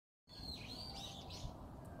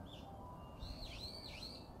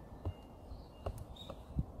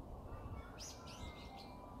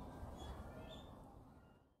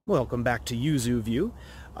Welcome back to Yuzu View.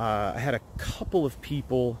 I had a couple of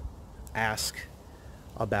people ask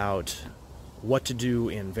about what to do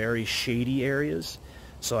in very shady areas,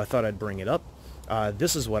 so I thought I'd bring it up.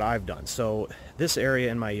 This is what I've done. So this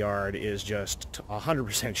area in my yard is just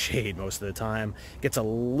 100% shade most of the time. Gets a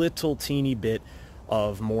little teeny bit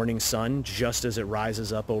of morning sun just as it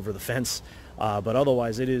rises up over the fence, but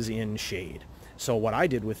otherwise it is in shade. So what I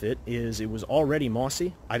did with it is it was already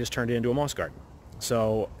mossy. I just turned it into a moss garden.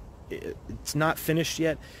 So it's not finished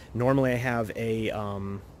yet. Normally I have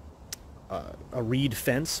a reed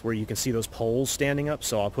fence where you can see those poles standing up,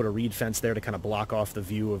 so I'll put a reed fence there to kind of block off the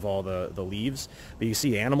view of all the leaves. But you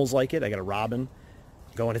see animals like it. I got a robin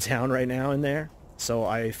going to town right now in there. So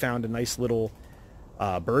I found a nice little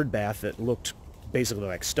bird bath that looked basically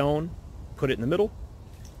like stone, put it in the middle,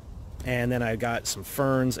 and then I got some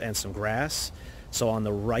ferns and some grass. So on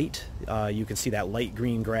the right, you can see that light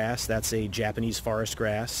green grass. That's a Japanese forest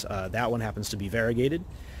grass. That one happens to be variegated.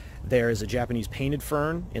 There is a Japanese painted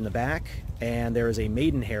fern in the back, and there is a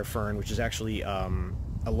maidenhair fern, which is actually a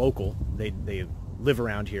local. They live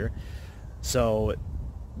around here. So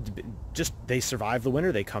just they survive the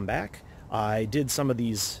winter, they come back. I did some of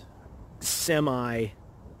these semi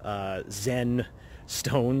Zen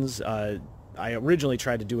stones. I originally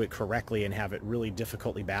tried to do it correctly and have it really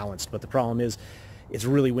difficultly balanced, but the problem is it's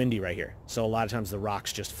really windy right here. So a lot of times the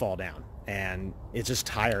rocks just fall down, and it's just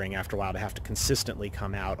tiring after a while to have to consistently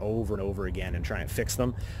come out over and over again and try and fix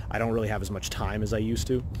them. I don't really have as much time as I used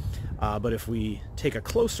to. But if we take a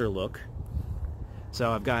closer look,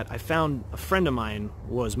 so I found a friend of mine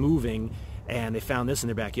was moving and they found this in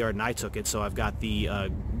their backyard and I took it. So I've got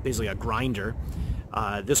the basically a grinder.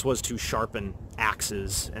 This was to sharpen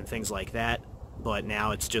axes and things like that, but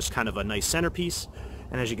now it's just kind of a nice centerpiece.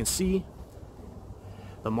 And as you can see,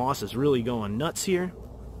 the moss is really going nuts here.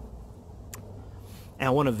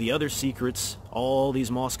 And one of the other secrets, all these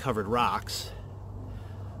moss covered rocks,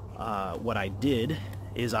 what I did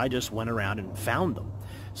is I just went around and found them.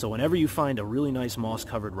 So whenever you find a really nice moss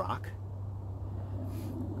covered rock,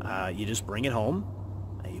 you just bring it home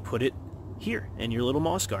and you put it here in your little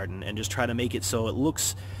moss garden and just try to make it so it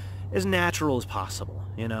looks as natural as possible,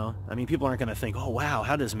 you know? I mean, people aren't going to think, oh wow,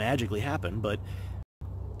 how does this magically happen? But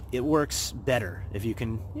it works better if you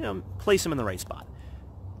can, you know, place them in the right spot.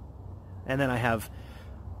 And then I have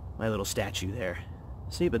my little statue there.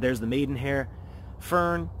 See, but there's the maidenhair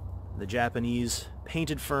fern, the Japanese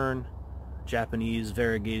painted fern, Japanese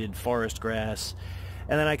variegated forest grass,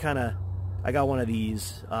 and then I got one of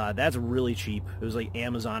these. That's really cheap. It was like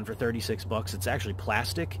Amazon for 36 bucks. It's actually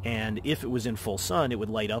plastic, and if it was in full sun, it would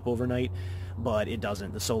light up overnight, but it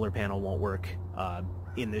doesn't. The solar panel won't work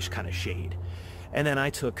in this kind of shade. And then I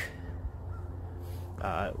took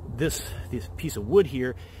this piece of wood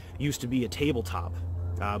here. Used to be a tabletop,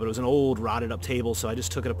 but it was an old rotted up table, so I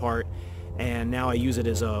just took it apart, and now I use it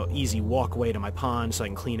as a easy walkway to my pond, so I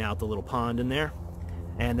can clean out the little pond in there.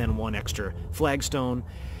 And then one extra flagstone.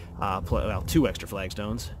 Well, 2 extra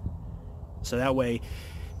flagstones. So that way,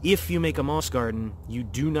 if you make a moss garden, you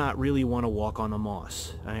do not really want to walk on the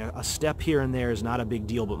moss. A step here and there is not a big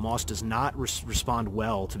deal, but moss does not respond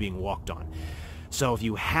well to being walked on. So if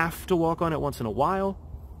you have to walk on it once in a while,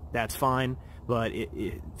 that's fine. But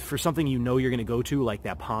for something you know you're going to go to, like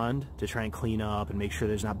that pond, to try and clean up and make sure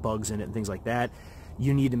there's not bugs in it and things like that,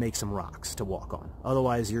 you need to make some rocks to walk on.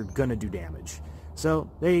 Otherwise, you're going to do damage.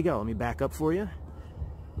 So there you go. Let me back up for you.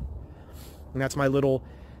 And that's my little,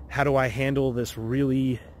 how do I handle this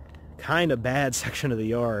really kind of bad section of the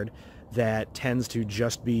yard that tends to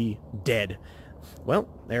just be dead. Well,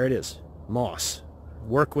 there it is. Moss.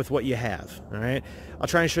 Work with what you have, all right? I'll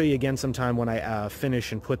try and show you again sometime when I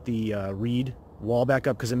finish and put the reed wall back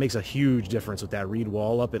up, because it makes a huge difference with that reed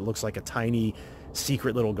wall up. It looks like a tiny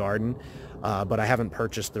secret little garden, but I haven't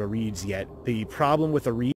purchased the reeds yet. The problem with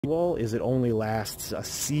the reed wall is it only lasts a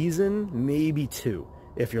season, maybe 2.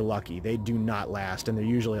 If you're lucky. They do not last, and they're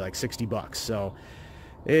usually like 60 bucks. So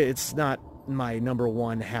it's not my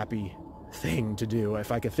 #1 happy thing to do.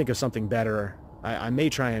 If I could think of something better, I may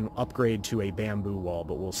try and upgrade to a bamboo wall,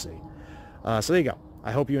 but we'll see. So there you go.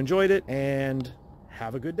 I hope you enjoyed it, and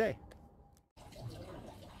have a good day.